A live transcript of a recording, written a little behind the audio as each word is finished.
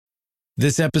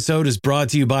This episode is brought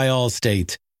to you by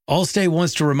Allstate. Allstate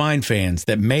wants to remind fans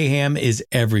that mayhem is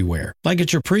everywhere, like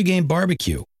at your pregame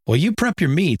barbecue. While you prep your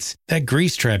meats, that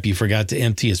grease trap you forgot to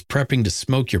empty is prepping to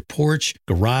smoke your porch,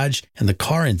 garage, and the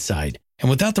car inside. And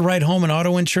without the right home and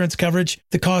auto insurance coverage,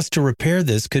 the cost to repair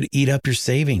this could eat up your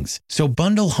savings. So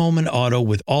bundle home and auto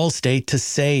with Allstate to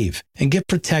save and get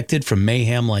protected from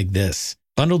mayhem like this.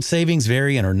 Bundled savings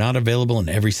vary and are not available in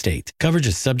every state. Coverage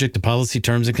is subject to policy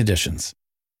terms and conditions.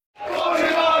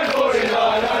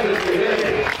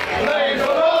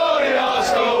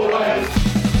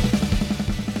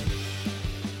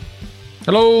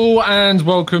 Hello and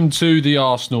welcome to the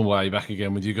Arsenal Way. Back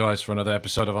again with you guys for another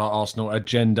episode of our Arsenal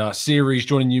Agenda series,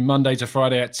 joining you Monday to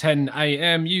Friday at 10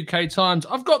 a.m. UK times.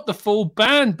 I've got the full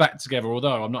band back together,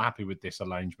 although I'm not happy with this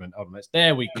arrangement.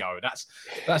 There we go.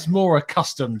 That's more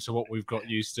accustomed to what we've got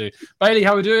used to. Bailey,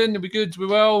 how are we doing? Are we good? Are we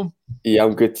well? Yeah,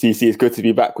 I'm good, TC. It's good to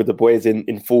be back with the boys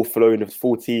in full flow, in a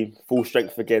full team, full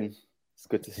strength again. It's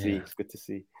good to see. It's good to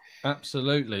see.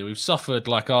 Absolutely. We've suffered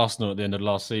like Arsenal at the end of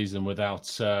last season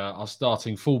without our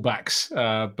starting fullbacks,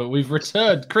 but we've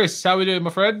returned. Chris, how are we doing,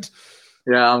 my friend?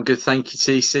 Yeah, I'm good. Thank you,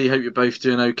 TC. Hope you're both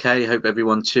doing okay. Hope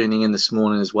everyone tuning in this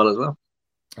morning as well.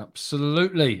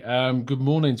 Absolutely. Good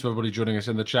morning to everybody joining us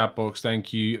in the chat box.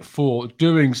 Thank you for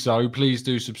doing so. Please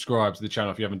do subscribe to the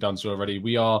channel if you haven't done so already.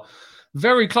 We are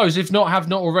very close, if not have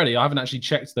not already. I haven't actually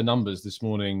checked the numbers this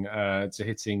morning to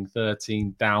hitting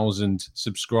 13,000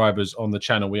 subscribers on the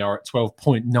channel. We are at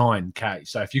 12.9k.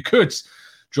 So if you could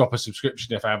drop a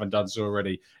subscription if I haven't done so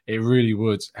already, it really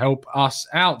would help us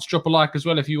out. Drop a like as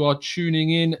well if you are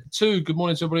tuning in too. Good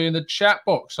morning to everybody in the chat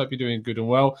box. Hope you're doing good and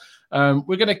well.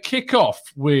 We're going to kick off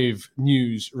with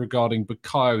news regarding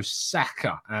Bukayo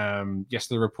Saka. Yes,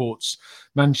 the reports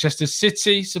Manchester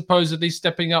City supposedly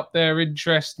stepping up their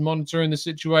interest, monitoring the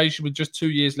situation with just 2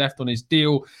 years left on his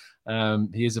deal.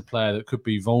 He is a player that could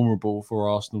be vulnerable for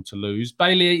Arsenal to lose.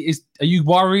 Bailey, are you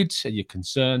worried? Are you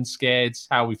concerned, scared?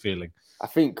 How are we feeling? I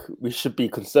think we should be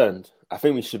concerned.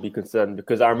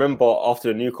 Because I remember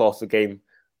after the Newcastle game,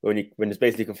 when it's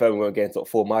basically confirmed we weren't getting top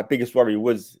four, my biggest worry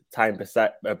was tying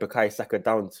Bukayo Saka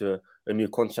down to a new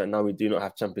contract. Now we do not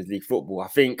have Champions League football. I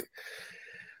think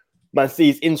Man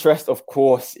City's interest, of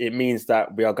course, it means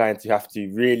that we are going to have to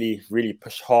really, really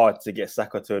push hard to get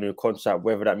Saka to a new contract,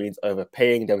 whether that means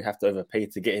overpaying, then we have to overpay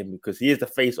to get him because he is the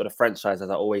face of the franchise, as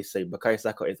I always say. Bukayo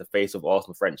Saka is the face of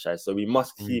Arsenal franchise, so we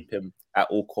must keep him at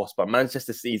all costs. But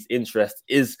Manchester City's interest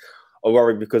is a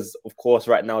worry because, of course,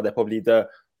 right now they're probably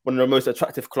one of the most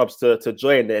attractive clubs to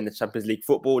join. They're in the Champions League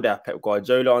football. They have Pep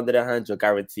Guardiola under their hands. You're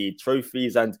guaranteed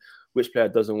trophies, and which player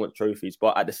doesn't want trophies?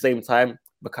 But at the same time,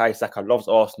 Bukayo Saka loves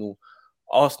Arsenal.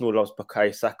 Arsenal loves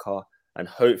Bukayo Saka, and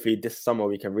hopefully this summer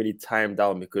we can really tie him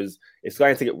down because it's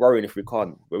going to get worrying if we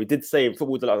can't. But we did say in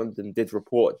Football Delight London did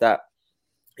report that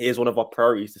it is one of our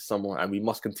priorities this summer, and we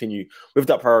must continue with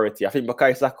that priority. I think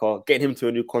Bukayo Saka, getting him to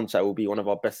a new contract will be one of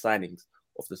our best signings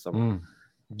of the summer.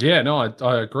 Yeah, no,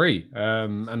 I agree.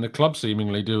 And the club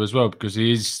seemingly do as well, because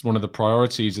he is one of the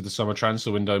priorities of the summer transfer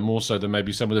window, more so than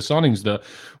maybe some of the signings that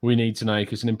we need to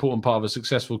make. It's an important part of a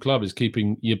successful club is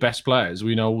keeping your best players.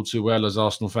 We know all too well as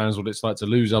Arsenal fans what it's like to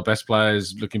lose our best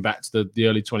players. Looking back to the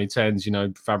early 2010s,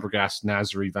 Fabregas,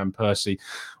 Nasri, Van Persie,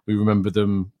 we remember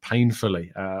them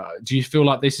painfully. Do you feel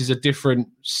like this is a different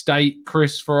state,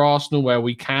 Chris, for Arsenal, where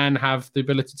we can have the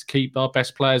ability to keep our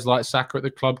best players like Saka at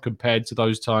the club compared to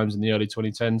those times in the early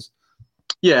 2010s?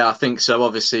 Yeah, I think so.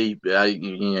 Obviously,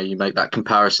 you make that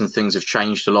comparison. Things have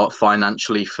changed a lot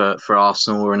financially for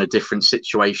Arsenal. We're in a different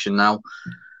situation now.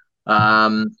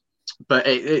 But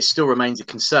it still remains a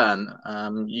concern.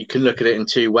 You can look at it in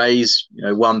two ways.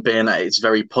 One being that it's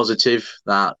very positive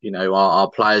that our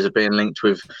players are being linked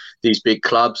with these big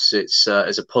clubs. It's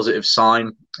a positive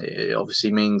sign. It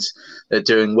obviously means they're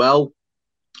doing well,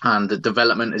 and the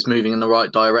development is moving in the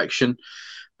right direction.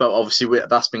 But obviously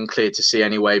that's been clear to see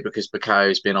anyway, because Bukayo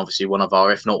has been obviously one of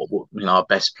our, if not our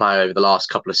best player over the last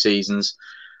couple of seasons.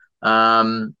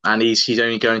 And he's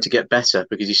only going to get better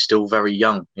because he's still very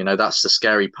young. That's the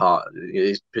scary part.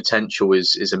 His potential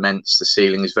is immense. The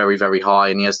ceiling is very, very high,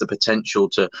 and he has the potential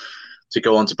to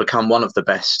go on to become one of the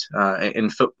best in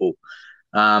football.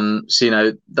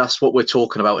 So that's what we're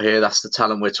talking about here. That's the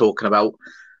talent we're talking about.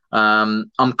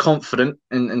 I'm confident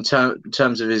in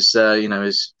terms of his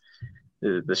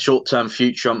the short-term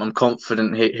future. I'm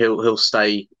confident he'll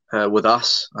stay with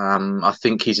us. I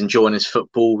think he's enjoying his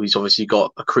football. He's obviously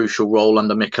got a crucial role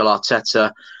under Mikel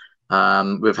Arteta.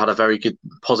 We've had a very good,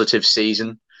 positive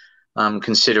season,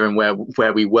 considering where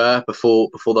we were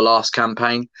before the last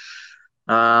campaign.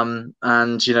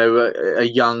 And, you know, a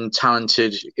young,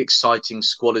 talented, exciting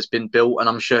squad has been built, and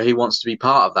I'm sure he wants to be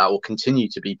part of that or continue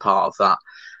to be part of that.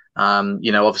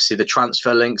 You know, obviously the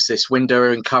transfer links this window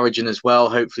are encouraging as well.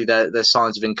 Hopefully there's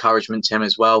signs of encouragement to him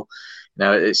as well. You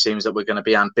know, it seems that we're going to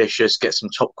be ambitious, get some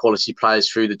top quality players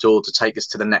through the door to take us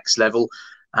to the next level.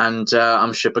 And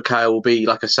I'm sure Bukayo will be,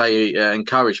 like I say,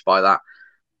 encouraged by that.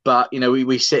 But, you know,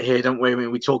 we sit here, don't we? I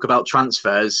mean, we talk about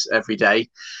transfers every day.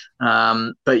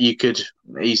 But you could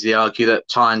easily argue that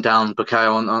tying down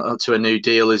Bukayo on to a new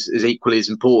deal is equally as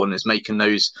important as making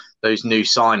those new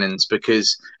signings,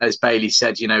 because, as Bailey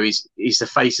said, you know, he's the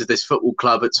face of this football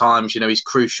club at times. You know, he's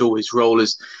crucial. His role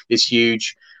is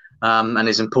huge. And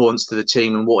his importance to the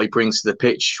team and what he brings to the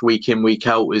pitch week in, week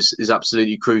out is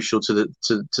absolutely crucial to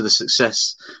the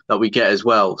success that we get as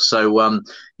well. So,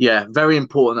 yeah, very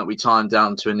important that we tie him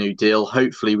down to a new deal.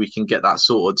 Hopefully we can get that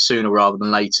sorted sooner rather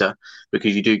than later,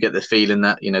 because you do get the feeling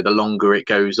that, you know, the longer it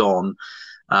goes on,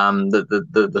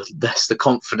 the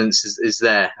confidence is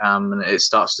there, and it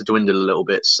starts to dwindle a little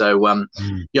bit. So,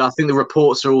 yeah, I think the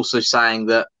reports are also saying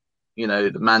that, you know,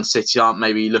 the Man City aren't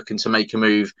maybe looking to make a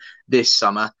move this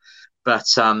summer. But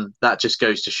that just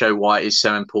goes to show why it is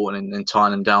so important in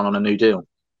tying them down on a new deal.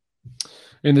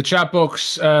 In the chat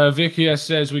box, Vicky S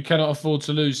says, we cannot afford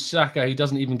to lose Saka. He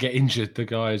doesn't even get injured. The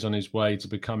guy is on his way to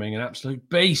becoming an absolute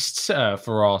beast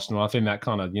for Arsenal. I think that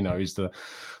kind of, you know, is the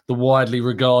widely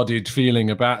regarded feeling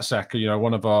about Saka. You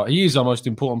know, he is our most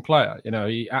important player. You know,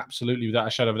 he absolutely, without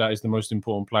a shadow of a doubt, is the most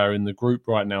important player in the group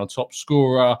right now. Top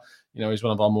scorer. You know, he's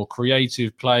one of our more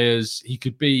creative players. He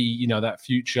could be, you know, that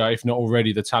future, if not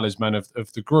already, the talisman of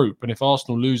the group. And if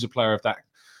Arsenal lose a player of that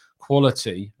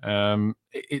quality,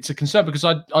 it's a concern, because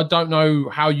I don't know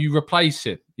how you replace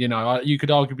it. You know, you could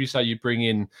arguably say you bring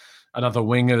in another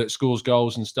winger that scores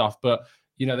goals and stuff, but,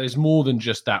 you know, there's more than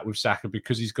just that with Saka,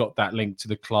 because he's got that link to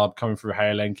the club, coming through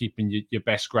Hale End, keeping your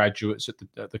best graduates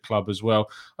at the club as well.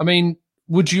 I mean,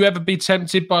 would you ever be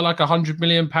tempted by like £100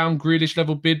 million Grealish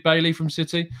level bid, Bailey, from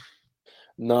City?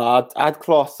 No, I'd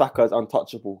class Saka as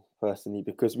untouchable personally,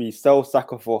 because we sell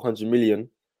Saka for 100 million.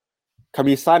 Can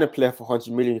we sign a player for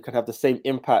 100 million who can have the same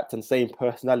impact and same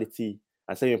personality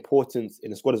and same importance in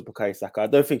the squad as Bukayo Saka? I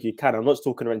don't think you can. I'm not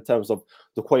talking in terms of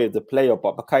the quality of the player,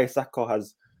 but Bukayo Saka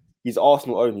he's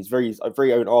Arsenal own. He's a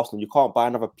very own Arsenal. You can't buy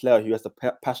another player who has the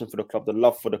passion for the club, the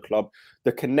love for the club,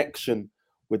 the connection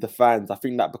with the fans. I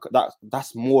think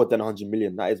that's more than 100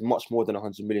 million. That is much more than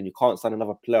 100 million. You can't sign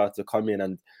another player to come in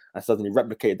and suddenly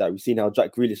replicate that. We've seen how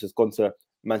Jack Grealish has gone to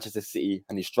Manchester City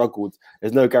and he struggled.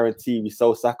 There's no guarantee we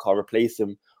sell Saka, replace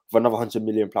him with another £100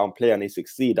 million player and they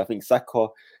succeed. I think Saka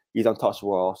is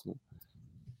untouchable at Arsenal.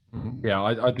 Yeah,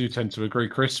 I do tend to agree.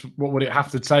 Chris, what would it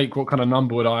have to take? What kind of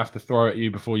number would I have to throw at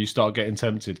you before you start getting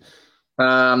tempted?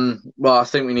 Well, I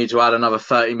think we need to add another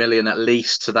 30 million at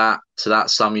least to that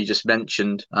sum you just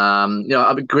mentioned. You know,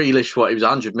 I mean, Grealish, he was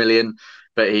 100 million,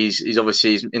 but he's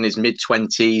obviously in his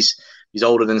mid-20s. He's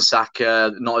older than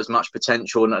Saka, not as much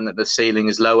potential, and the ceiling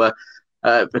is lower.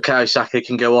 Bukayo Saka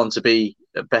can go on to be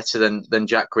better than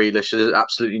Jack Grealish. There's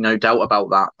absolutely no doubt about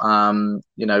that.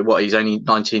 You know, he's only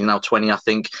 19 now, 20, I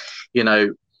think. You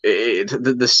know,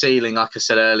 the ceiling, like I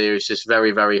said earlier, is just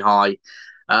very, very high.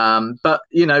 But,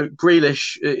 you know,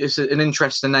 Grealish is an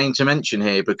interesting name to mention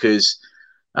here, because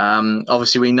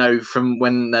obviously we know from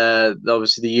when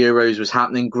obviously the Euros was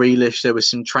happening, Grealish, there was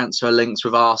some transfer links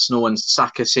with Arsenal, and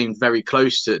Saka seemed very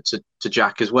close to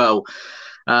Jack as well.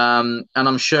 And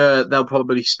I'm sure they'll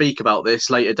probably speak about this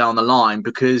later down the line,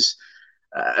 because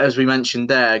as we mentioned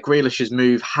there, Grealish's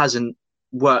move hasn't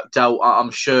worked out,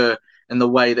 I'm sure, in the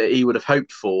way that he would have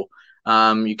hoped for.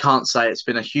 You can't say it's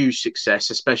been a huge success,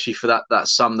 especially for that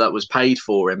sum that was paid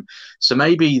for him. So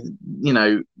maybe, you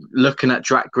know, looking at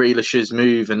Jack Grealish's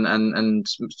move and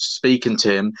speaking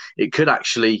to him, it could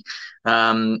actually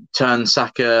turn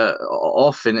Saka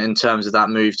off in terms of that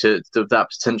move to that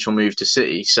potential move to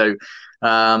City. So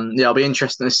yeah, it'll be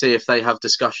interesting to see if they have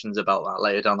discussions about that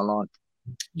later down the line.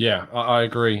 Yeah, I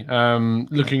agree.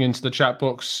 Looking into the chat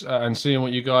box and seeing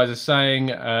what you guys are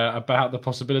saying about the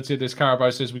possibility of this.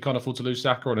 Carabao says we can't afford to lose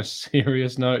Saka on a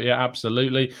serious note. Yeah,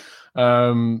 absolutely.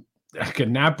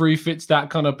 Gnabry fits that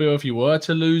kind of bill. If you were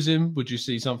to lose him, would you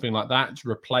see something like that to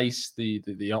replace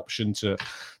the option to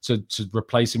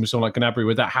replace him with someone like Gnabry?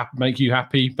 Would that make you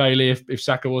happy, Bailey? If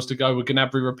Saka was to go, would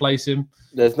Gnabry replace him?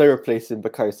 There's no replacing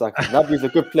Bukayo Saka. Gnabry's a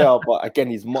good player, but again,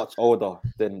 he's much older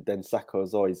than Saka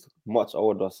as well. He's much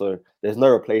older, so there's no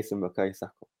replacing Bukayo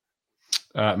Saka.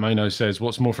 Mano says,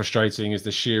 what's more frustrating is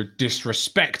the sheer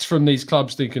disrespect from these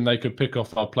clubs thinking they could pick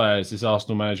off our players. This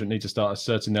Arsenal management need to start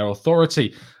asserting their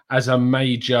authority as a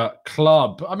major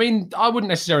club. I mean, I wouldn't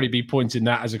necessarily be pointing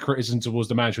that as a criticism towards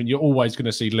the management. You're always going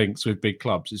to see links with big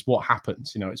clubs. It's what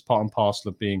happens. It's part and parcel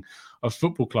of being a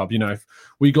football club. If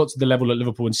we got to the level that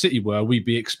Liverpool and City were, we'd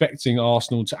be expecting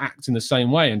Arsenal to act in the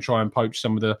same way and try and poach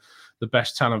some of the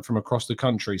best talent from across the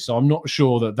country. So I'm not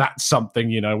sure that that's something,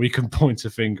 we can point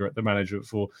a finger at the management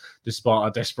for, despite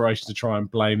our desperation to try and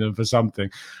blame them for something.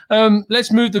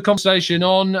 Let's move the conversation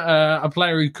on. A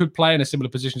player who could play in a similar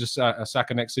position to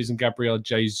Saka next season, Gabriel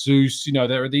Jesus.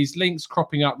 There are these links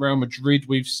cropping up. Real Madrid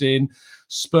we've seen.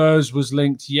 Spurs was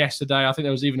linked yesterday. I think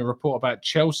there was even a report about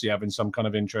Chelsea having some kind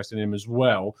of interest in him as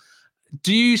well.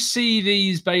 Do you see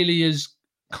these, Bailey, as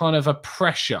kind of a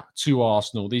pressure to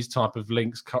Arsenal, these type of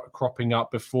links cropping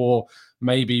up before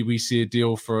maybe we see a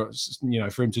deal for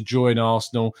him to join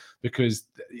Arsenal? Because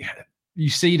you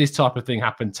see this type of thing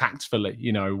happen tactfully,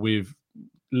 with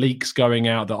leaks going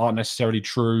out that aren't necessarily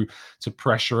true to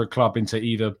pressure a club into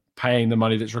either paying the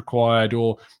money that's required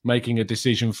or making a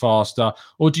decision faster?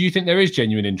 Or do you think there is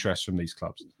genuine interest from these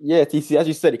clubs? Yeah, TC, as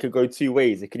you said, it could go two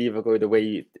ways. It could either go the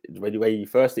way you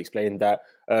first explained, that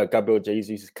Gabriel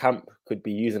Jesus' camp could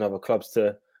be using other clubs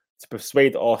to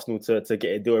persuade Arsenal to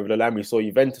get a deal over the line. We saw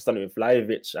Juventus done it with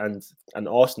Vlahovic and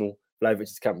Arsenal.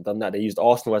 Vlahovic's camp done that. They used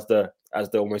Arsenal as the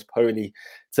almost pony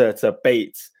to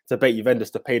bait Juventus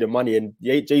to pay the money. And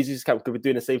Jesus' camp could be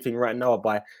doing the same thing right now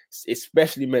by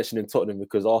especially mentioning Tottenham,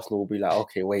 because Arsenal will be like,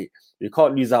 okay, wait, we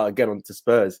can't lose out again onto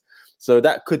Spurs. So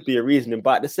that could be a reasoning.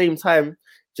 But at the same time,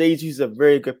 Jesus is a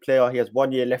very good player. He has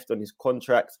 1 year left on his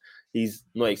contract. He's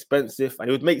not expensive, and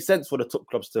it would make sense for the top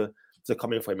clubs to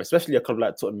come in for him, especially a club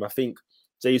like Tottenham. I think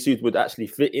Jesus would actually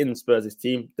fit in Spurs'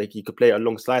 team. Like, he could play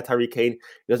alongside Harry Kane.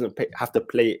 He doesn't have to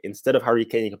play instead of Harry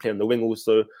Kane. He can play on the wing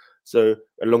also. So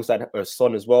alongside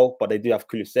Son as well. But they do have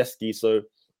Kulusevski, so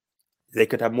they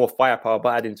could have more firepower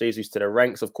by adding Jesus to the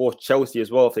ranks. Of course, Chelsea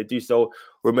as well. If they do sell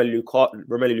Romelu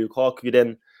Lukaku,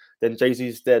 then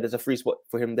Jesus there's a free spot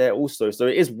for him there also. So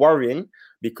it is worrying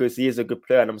because he is a good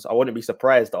player, and I wouldn't be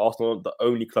surprised that Arsenal are the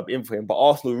only club in for him. But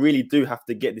Arsenal really do have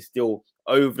to get this deal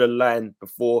over the line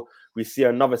before we see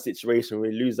another situation where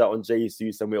we lose out on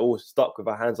Jesus and we're all stuck with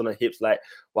our hands on our hips like,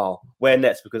 wow, where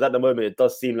next? Because at the moment, it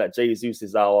does seem like Jesus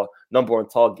is our number one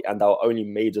target and our only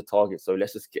major target. So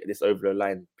let's just get this over the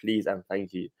line, please, and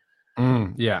thank you.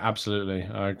 Yeah, absolutely.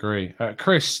 I agree.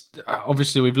 Chris,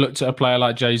 obviously we've looked at a player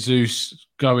like Jesus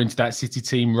go into that City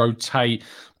team, rotate,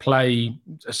 play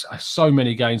so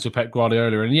many games with Pep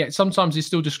Guardiola, and yet sometimes he's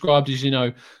still described as,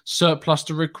 surplus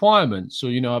to requirements, or,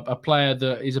 a player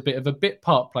that is a bit of a bit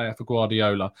part player for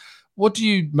Guardiola. What do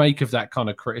you make of that kind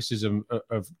of criticism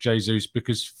of Jesus?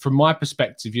 Because from my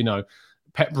perspective,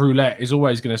 Pep Roulette is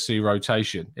always going to see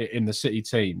rotation in the City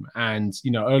team. And,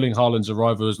 Erling Haaland's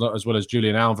arrival as well as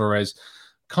Julian Alvarez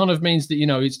kind of means that,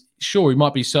 it's sure he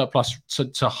might be surplus to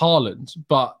Haaland,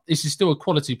 but this is still a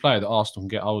quality player that Arsenal can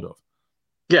get hold of.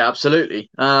 Yeah, absolutely.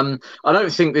 I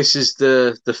don't think this is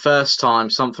the first time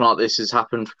something like this has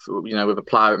happened, with a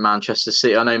player at Manchester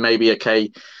City. I know maybe,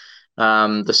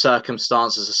 the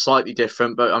circumstances are slightly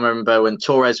different, but I remember when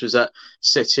Torres was at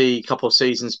City a couple of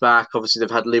seasons back, obviously they've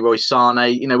had Leroy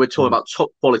Sané. We're talking about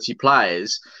top quality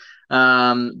players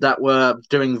that were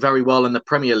doing very well in the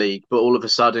Premier League, but all of a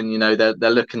sudden, they're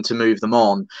looking to move them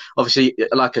on. Obviously,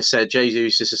 like I said,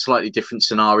 Jesus is a slightly different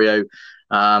scenario.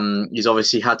 He's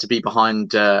obviously had to be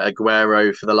behind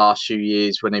Aguero for the last few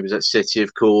years when he was at City,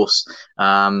 of course.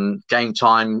 Game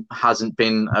time hasn't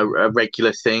been a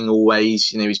regular thing always.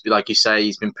 He's, like you say,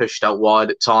 he's been pushed out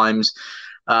wide at times.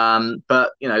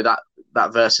 But,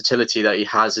 that versatility that he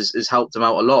has helped him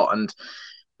out a lot.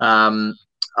 And,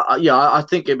 I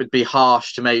think it would be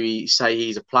harsh to maybe say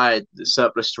he's a player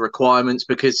surplus to requirements,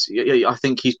 because I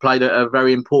think he's played a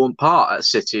very important part at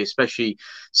City, especially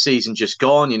season just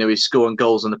gone. He's scoring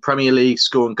goals in the Premier League,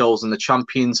 scoring goals in the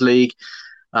Champions League.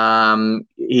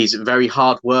 He's very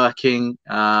hardworking.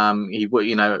 And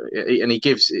he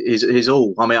gives his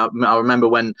all. I mean, I remember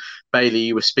when Bailey,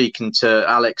 you were speaking to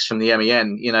Alex from the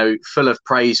MEN, full of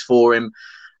praise for him.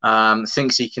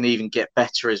 Thinks he can even get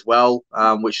better as well,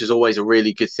 which is always a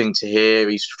really good thing to hear.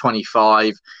 He's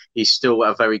 25. He's still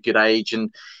at a very good age.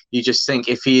 And you just think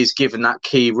if he is given that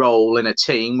key role in a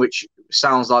team, which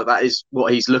sounds like that is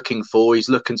what he's looking for, he's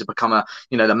looking to become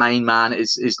the main man at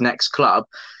his next club.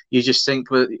 You just think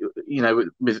with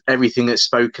everything that's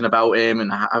spoken about him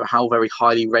and how very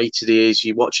highly rated he is,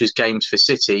 you watch his games for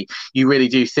City, you really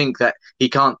do think that he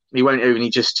won't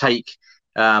only just take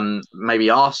maybe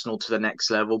Arsenal to the next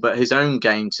level, but his own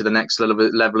game to the next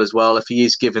level as well, if he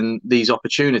is given these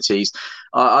opportunities.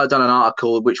 I've done an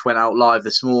article which went out live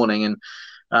this morning, and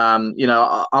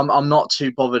I'm not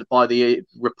too bothered by the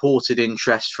reported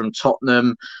interest from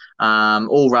Tottenham,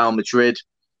 or Real Madrid,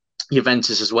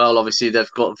 Juventus as well. Obviously,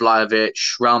 they've got Vlahovic.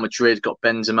 Real Madrid got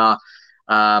Benzema.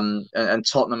 And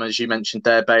Tottenham, as you mentioned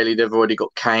there, Bailey, they've already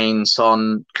got Kane,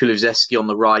 Son, Kulusevski on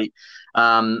the right.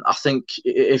 I think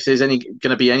if there's going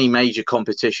to be any major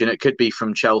competition, it could be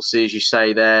from Chelsea, as you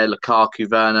say there, Lukaku,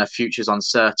 Werner, future's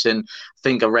uncertain. I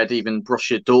think I read even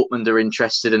Borussia Dortmund are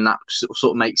interested, and that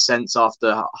sort of makes sense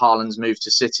after Haaland's move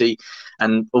to City.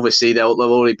 And obviously they'll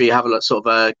already have a sort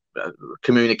of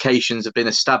communications have been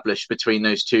established between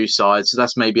those two sides. So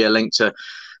that's maybe a link to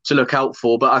look out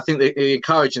for. But I think the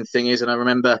encouraging thing is, and I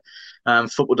remember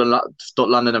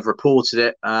Football.London have reported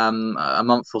it a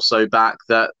month or so back,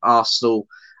 that Arsenal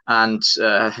and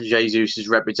Jesus'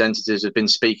 representatives have been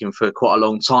speaking for quite a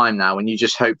long time now, and you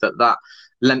just hope that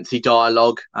lengthy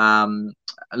dialogue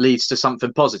leads to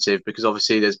something positive, because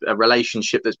obviously there's a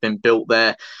relationship that's been built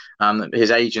there.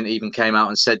 His agent even came out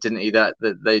and said, didn't he, that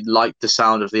they liked the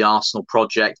sound of the Arsenal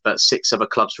project, but 6 other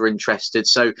clubs were interested.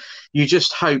 So you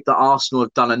just hope that Arsenal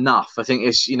have done enough. I think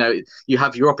it's, you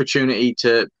have your opportunity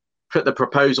to put the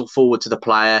proposal forward to the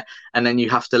player, and then you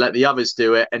have to let the others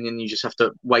do it, and then you just have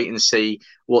to wait and see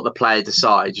what the player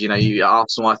decides.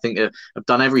 Arsenal, I think, have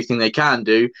done everything they can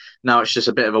do. Now it's just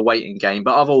a bit of a waiting game.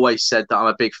 But I've always said that I'm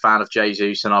a big fan of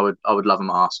Jesus, and I would love him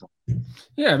at Arsenal.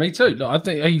 Yeah, me too. I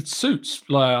think he suits.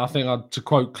 To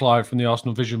quote Clive from the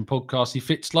Arsenal Vision podcast, he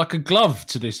fits like a glove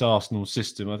to this Arsenal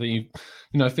system. I think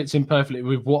he, fits in perfectly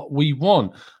with what we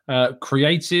want.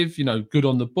 Creative, good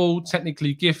on the ball,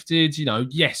 technically gifted.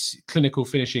 Yes, clinical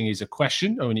finishing is a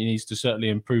question. I mean, he needs to certainly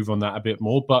improve on that a bit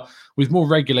more. But with more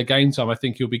regular game time, I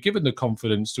think he'll be given the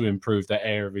confidence to improve that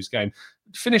area of his game.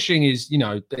 Finishing is,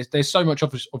 there's so much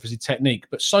obviously technique,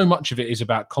 but so much of it is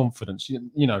about confidence.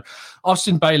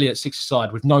 Austin Bailey at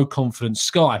 6-a-side with no confidence,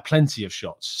 Sky, plenty of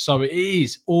shots. So it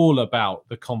is all about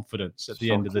the confidence at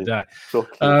the end of the day.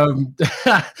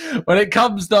 When it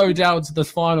comes, though, down to the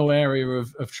final area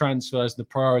of transfers and the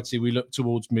priority, we look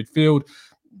towards midfield.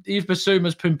 Yves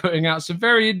Bissouma's been putting out some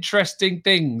very interesting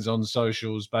things on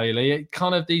socials, Bailey. It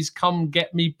kind of these come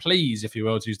get me please, if you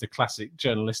will, to use the classic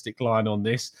journalistic line on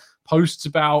this. Posts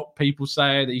about people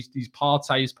saying that he's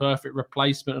Partey's perfect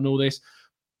replacement and all this.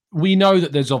 We know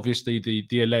that there's obviously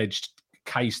the alleged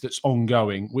case that's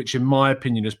ongoing, which in my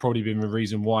opinion has probably been the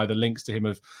reason why the links to him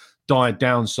have died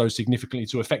down so significantly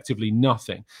to effectively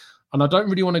nothing. And I don't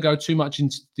really want to go too much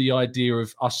into the idea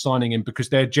of us signing him, because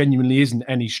there genuinely isn't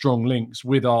any strong links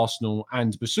with Arsenal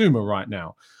and Bissouma right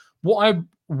now. What I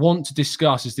want to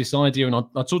discuss is this idea, and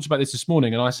I talked about this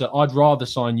morning, and I said I'd rather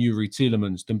sign Youri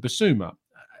Tielemans than Bissouma.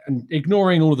 And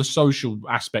ignoring all of the social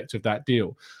aspect of that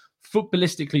deal,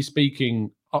 footballistically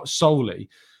speaking solely,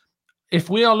 if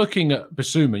we are looking at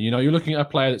Bissouma, you're looking at a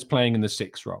player that's playing in the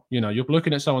 6th role. You're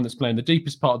looking at someone that's playing the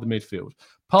deepest part of the midfield.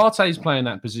 Partey's playing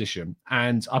that position.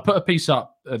 And I put a piece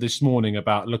up this morning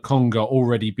about Lokonga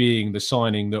already being the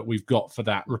signing that we've got for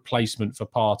that replacement for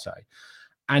Partey.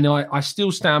 And I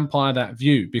still stand by that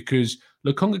view, because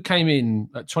Lokonga came in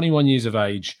at 21 years of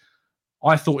age.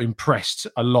 I thought impressed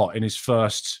a lot in his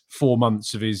first 4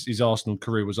 months of his Arsenal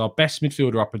career. Was our best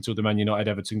midfielder up until the Man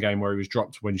United-Everton game, where he was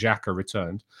dropped when Saka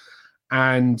returned.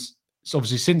 And so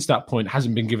obviously since that point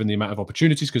hasn't been given the amount of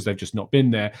opportunities because they've just not been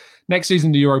there. Next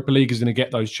season, the Europa League is going to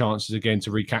get those chances again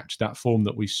to recapture that form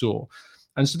that we saw.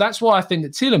 And so that's why I think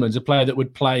that Tielemans, a player that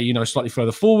would play, slightly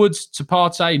further forwards to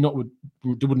Partey,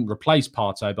 wouldn't replace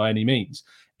Partey by any means,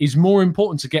 is more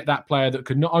important to get that player that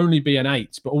could not only be an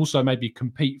 8, but also maybe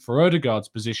compete for Ødegaard's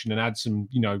position and add some,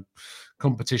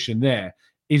 competition there,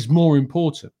 is more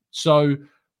important. So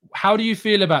how do you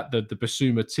feel about the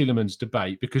Bissouma-Tielemans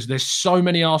debate? Because there's so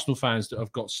many Arsenal fans that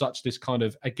have got such this kind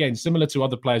of, again, similar to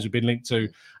other players we've been linked to,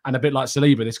 and a bit like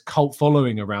Saliba, this cult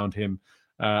following around him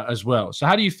as well. So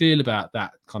how do you feel about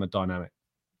that kind of dynamic?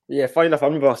 Yeah, funny enough, I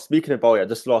remember speaking about it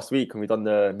just last week when we done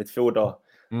the midfielder,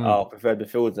 preferred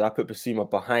midfielder. I put Bissouma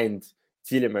behind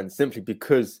Tielemans simply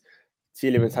because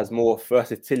Tielemans has more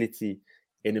versatility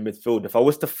in the midfield. If I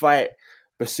was to fight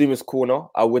Bissouma's corner,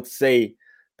 I would say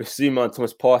Bissouma and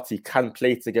Thomas Partey can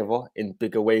play together in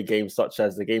big away games, such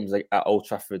as the games like at Old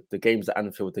Trafford, the games at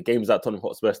Anfield, the games at Tottenham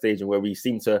Hotspur Stadium, where we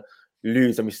seem to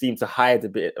lose and we seem to hide a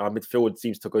bit. Our midfield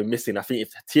seems to go missing. I think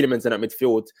if Tielemans in that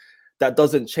midfield, that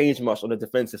doesn't change much on the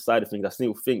defensive side of things. I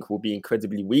still think will be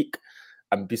incredibly weak,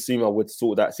 and Bissouma would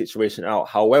sort that situation out.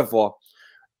 However,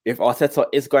 if Arteta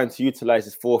is going to utilize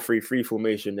his 4-3-3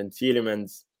 formation, then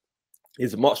Tielemans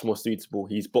is much more suitable.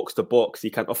 He's box to box. He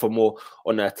can offer more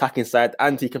on the attacking side,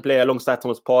 and he can play alongside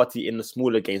Thomas Partey in the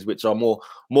smaller games, which are more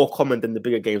common than the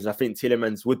bigger games. I think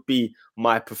Tielemans would be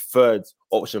my preferred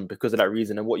option because of that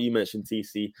reason. And what you mentioned,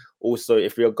 TC, also,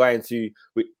 if we are going to,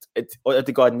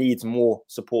 Odegaard needs more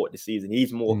support this season.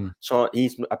 He's more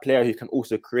he's a player who can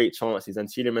also create chances, and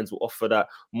Tielemans will offer that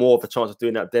more of a chance of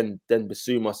doing that than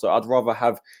Bissouma. So I'd rather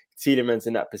have Tielemans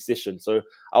in that position. So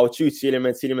I would choose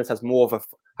Tielemans. Tielemans has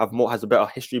a better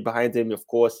history behind him. Of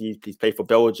course, he's played for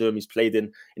Belgium. He's played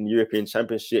in the European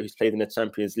Championship. He's played in the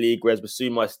Champions League. Whereas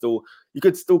Bissouma is you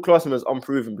could still class him as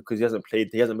unproven because he hasn't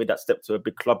made that step to a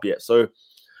big club yet. So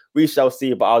we shall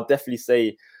see. But I'll definitely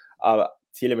say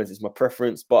Tielemans is my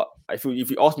preference. But if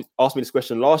you asked me this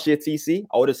question last year, TC,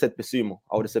 I would have said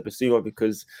Bissouma.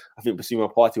 Because I think Bissouma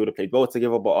and Partey would have played well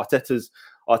together. But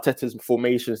Arteta's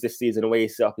formations this season, the way he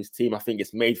set up his team, I think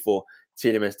it's made for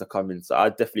Tielemans to come in. So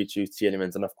I'd definitely choose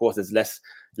Tielemans. And of course, there's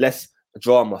less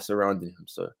drama surrounding him.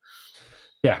 So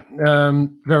yeah,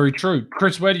 very true.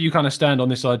 Chris, where do you kind of stand on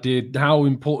this idea? How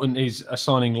important is a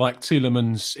signing like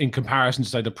Tielemans in comparison to,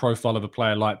 say, the profile of a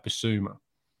player like Bissouma?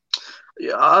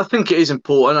 Yeah, I think it is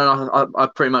important, and I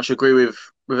pretty much agree with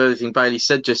everything Bailey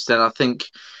said just then. I think,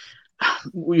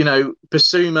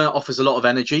 Bissouma offers a lot of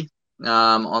energy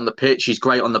on the pitch. He's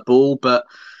great on the ball, but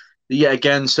yeah,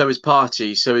 again, so is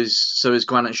Partey, so is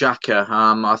Granit Xhaka.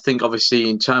 I think obviously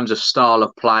in terms of style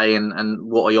of play and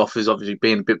what he offers, obviously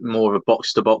being a bit more of a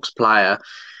box-to-box player,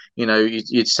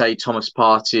 you'd say Thomas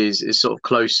Partey is sort of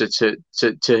closer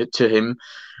to him.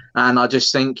 And I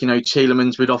just think,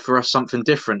 Tielemans would offer us something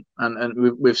different.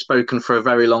 And we've spoken for a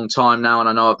very long time now, and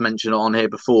I know I've mentioned it on here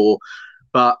before,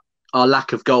 but our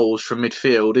lack of goals from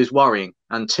midfield is worrying.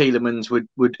 And Tielemans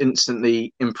would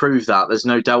instantly improve that. There's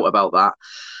no doubt about that.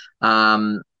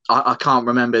 I can't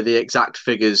remember the exact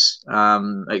figures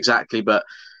exactly, but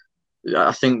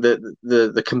I think that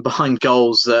the combined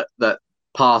goals that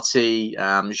Partey,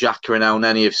 Xhaka and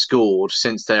Elneny have scored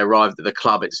since they arrived at the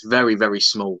club, it's very, very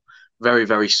small. Very,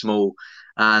 very small.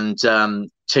 And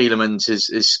Tielemans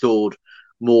has scored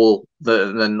more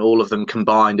than all of them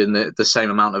combined in the same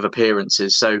amount of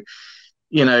appearances. So,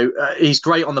 he's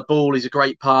great on the ball. He's a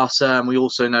great passer. And we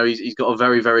also know he's got a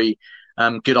very, very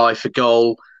good eye for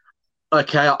goal.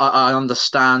 Okay, I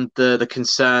understand the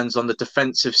concerns on the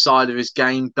defensive side of his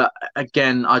game. But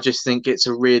again, I just think it's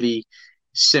a really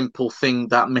simple thing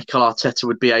that Mikel Arteta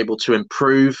would be able to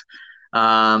improve.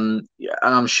 And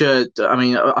I'm sure,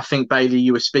 I think, Bailey,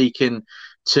 you were speaking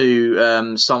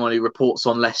to someone who reports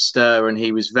on Leicester, and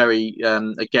he was very,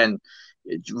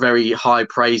 very high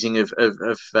praising of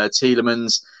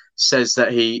Tielemans, says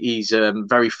that he's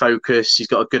very focused, he's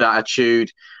got a good attitude,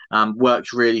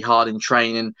 works really hard in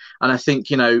training. And I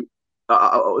think, Mikel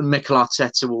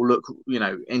Arteta will look,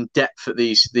 in depth at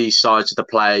these sides of the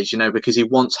players, because he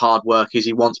wants hard workers,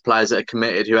 he wants players that are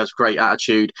committed, who has great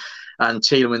attitude. And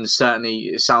Tielemans certainly,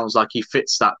 it sounds like he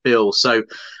fits that bill. So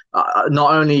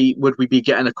not only would we be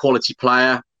getting a quality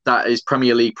player that is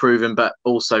Premier League proven, but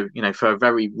also, for a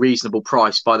very reasonable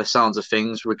price by the sounds of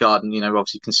things regarding,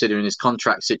 obviously considering his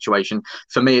contract situation.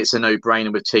 For me, it's a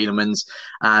no-brainer with Tielemans,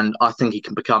 and I think he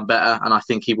can become better, and I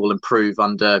think he will improve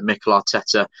under Mikel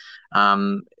Arteta.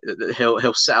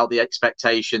 He'll set out the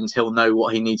expectations. He'll know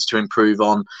what he needs to improve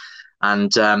on.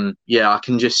 And I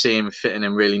can just see him fitting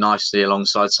in really nicely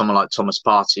alongside someone like Thomas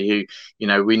Partey,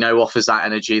 who, we know offers that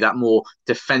energy, that more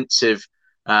defensive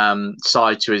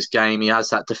side to his game. He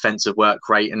has that defensive work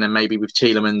rate. And then maybe with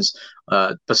Tielemans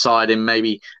beside him,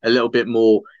 maybe a little bit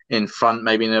more in front,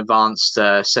 maybe an advanced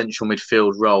central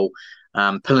midfield role,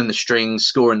 pulling the strings,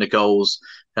 scoring the goals.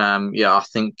 I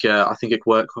think it could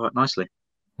work quite nicely.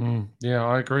 Yeah,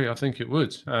 I agree. I think it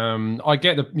would. I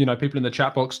get the, people in the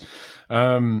chat box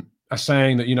are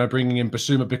saying that, bringing in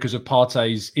Bissouma because of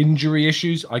Partey's injury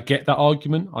issues. I get that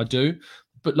argument. I do.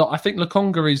 But I think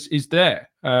Lokonga is there.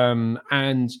 And,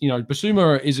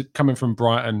 Bissouma is coming from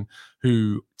Brighton,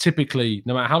 who typically,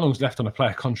 no matter how long's left on a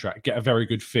player contract, get a very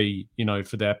good fee,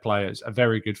 for their players, a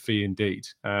very good fee indeed.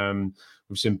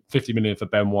 We've seen 50 million for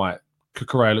Ben White.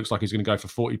 Cucurella looks like he's going to go for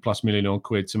 40 plus million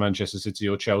quid to Manchester City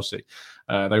or Chelsea.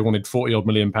 They wanted 40 odd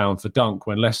million pounds for Dunk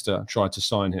when Leicester tried to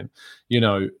sign him.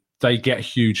 They get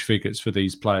huge figures for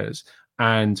these players,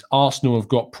 and Arsenal have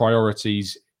got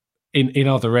priorities in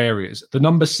other areas. The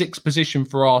number 6 position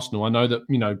for Arsenal, I know that,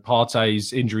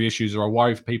 Partey's injury issues are a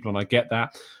worry for people, and I get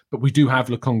that, but we do have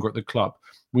Lokonga at the club.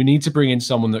 We need to bring in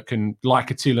someone that can,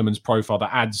 like a Tielemans profile, that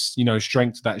adds,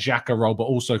 strength to that Xhaka role, but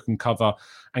also can cover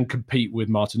and compete with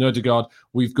Martin Odegaard.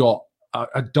 We've got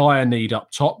a dire need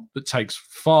up top that takes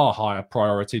far higher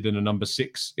priority than a number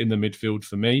 6 in the midfield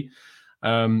for me.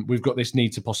 We've got this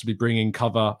need to possibly bring in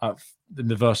cover in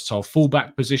the versatile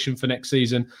fullback position for next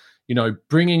season. You know,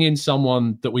 bringing in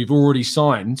someone that we've already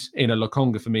signed in a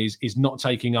Lokonga for me is not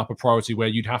taking up a priority where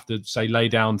you'd have to, say, lay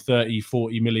down 30,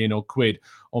 40 million or quid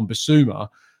on Bissouma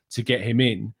to get him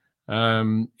in.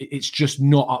 It's just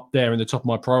not up there in the top of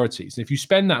my priorities. And if you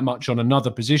spend that much on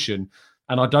another position,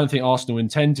 and I don't think Arsenal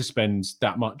intend to spend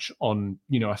that much on,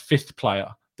 you know, a fifth player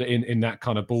that in that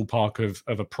kind of ballpark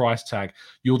of a price tag,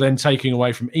 you're then taking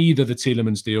away from either the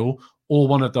Tielemans deal or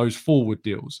one of those forward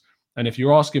deals. And if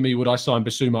you're asking me, would I sign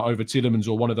Bissouma over Tielemans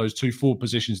or one of those two forward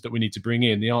positions that we need to bring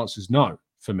in? The answer is no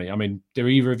for me. I mean, do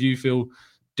either of you feel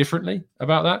differently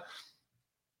about that?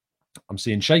 I'm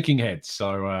seeing shaking heads.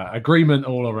 So agreement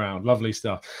all around. Lovely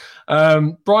stuff.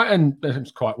 Brighton,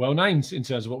 it's quite well named in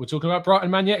terms of what we're talking about. Brighton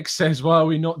Maniac says, why are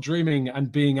we not dreaming and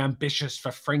being ambitious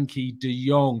for Frankie de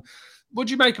Jong? What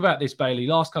do you make about this, Bailey?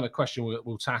 Last kind of question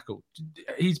we'll tackle.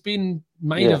 He's been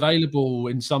made available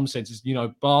in some senses. You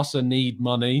know, Barca need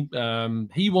money.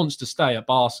 He wants to stay at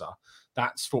Barca.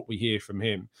 That's what we hear from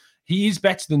him. He is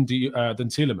better than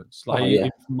Tielemans.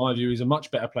 In my view, he's a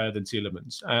much better player than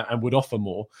Tielemans and would offer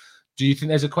more. Do you think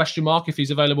there's a question mark if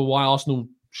he's available why Arsenal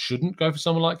shouldn't go for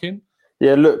someone like him?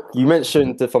 Yeah, look, you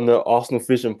mentioned from the Arsenal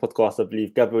Vision podcast, I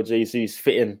believe, Gabriel Jesus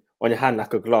fitting on your hand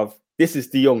like a glove. This is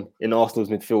de Jong in Arsenal's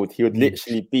midfield. He would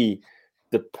literally be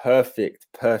the perfect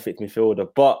midfielder.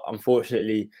 But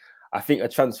unfortunately, I think a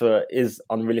transfer is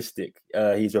unrealistic.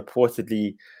 He's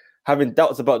reportedly having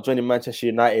doubts about joining Manchester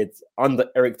United under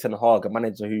Erik ten Hag, a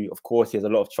manager who, of course, he has a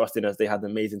lot of trust in, as they had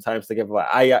amazing times together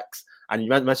at Ajax. And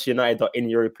Manchester United are in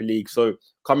Europa League. So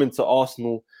coming to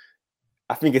Arsenal,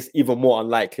 I think it's even more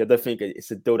unlikely. I don't think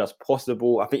it's a deal that's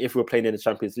possible. I think if we were playing in the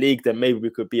Champions League, then maybe we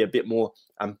could be a bit more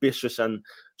ambitious and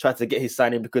try to get his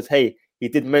signing because, hey, he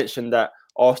did mention that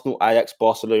Arsenal, Ajax,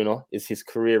 Barcelona is his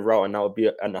career route and that would be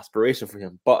an aspiration for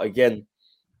him. But again,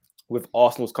 with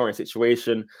Arsenal's current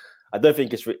situation, I don't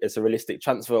think it's a realistic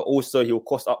transfer. Also, he will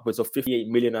cost upwards of 58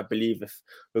 million, I believe. If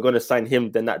we're going to sign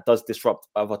him, then that does disrupt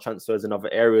other transfers in other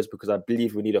areas because I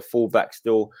believe we need a fullback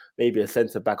still, maybe a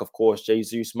centre-back, of course.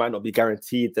 Jesus might not be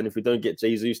guaranteed. And if we don't get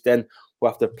Jesus, then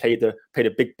we'll have to pay the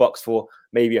big bucks for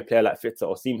maybe a player like Fitter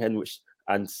or Seamhen,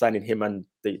 and signing him and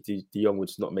de Jong would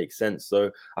just not make sense.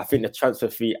 So I think the transfer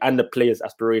fee and the player's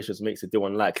aspirations makes the deal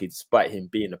unlikely, despite him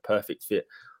being a perfect fit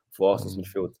for Arsenal's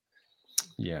midfield.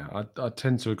 Yeah, I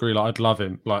tend to agree. Like, I'd love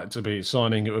him. Like, to be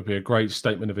signing, it would be a great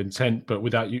statement of intent. But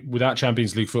without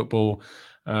Champions League football,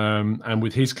 and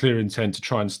with his clear intent to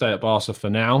try and stay at Barca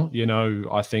for now, you know,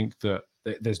 I think that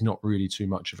there's not really too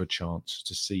much of a chance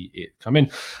to see it come in.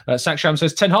 Saksham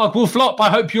says, Ten Hag will flop.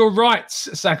 I hope you're right,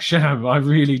 Saksham. I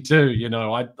really do. You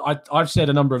know, I've said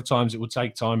a number of times it will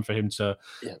take time for him to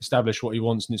establish what he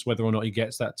wants, and it's whether or not he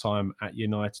gets that time at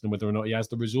United and whether or not he has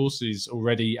the resources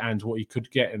already and what he could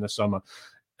get in the summer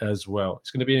as well.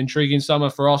 It's going to be an intriguing summer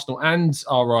for Arsenal and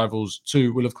our rivals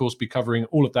too. We'll, of course, be covering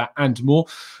all of that and more.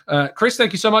 Chris,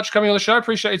 thank you so much for coming on the show.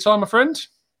 Appreciate your time, my friend.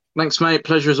 Thanks, mate.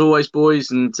 Pleasure as always,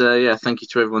 boys. And thank you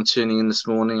to everyone tuning in this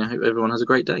morning. I hope everyone has a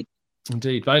great day.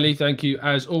 Indeed. Bailey, thank you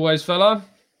as always, fella.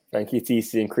 Thank you,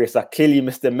 TC and Chris. I clearly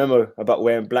missed the memo about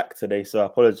wearing black today, so I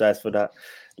apologise for that,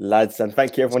 lads. And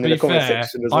thank you, everyone in the comment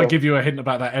section as well. I give you a hint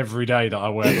about that every day that I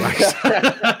wear black.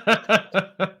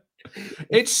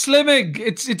 It's slimming.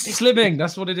 It's slimming.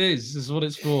 That's what it is. This is what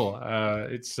it's for.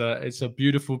 It's a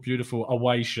beautiful, beautiful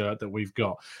away shirt that we've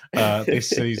got this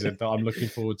season that I'm looking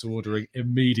forward to ordering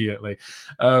immediately.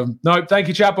 No, thank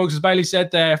you, chat box, as Bailey said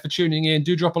there, for tuning in.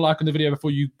 Do drop a like on the video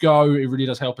before you go. It really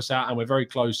does help us out, and we're very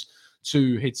close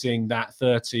to hitting that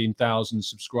 13,000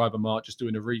 subscriber mark. Just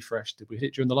doing a refresh. Did we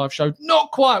hit during the live show?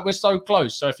 Not quite. We're so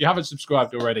close. So if you haven't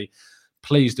subscribed already,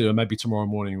 please do, and maybe tomorrow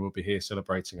morning we'll be here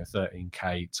celebrating a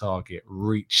 13k target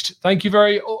reached. Thank you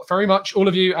very, very much, all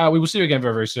of you. We will see you again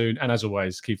very, very soon. And as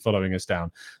always, keep following us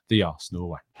down the Arsenal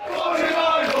way.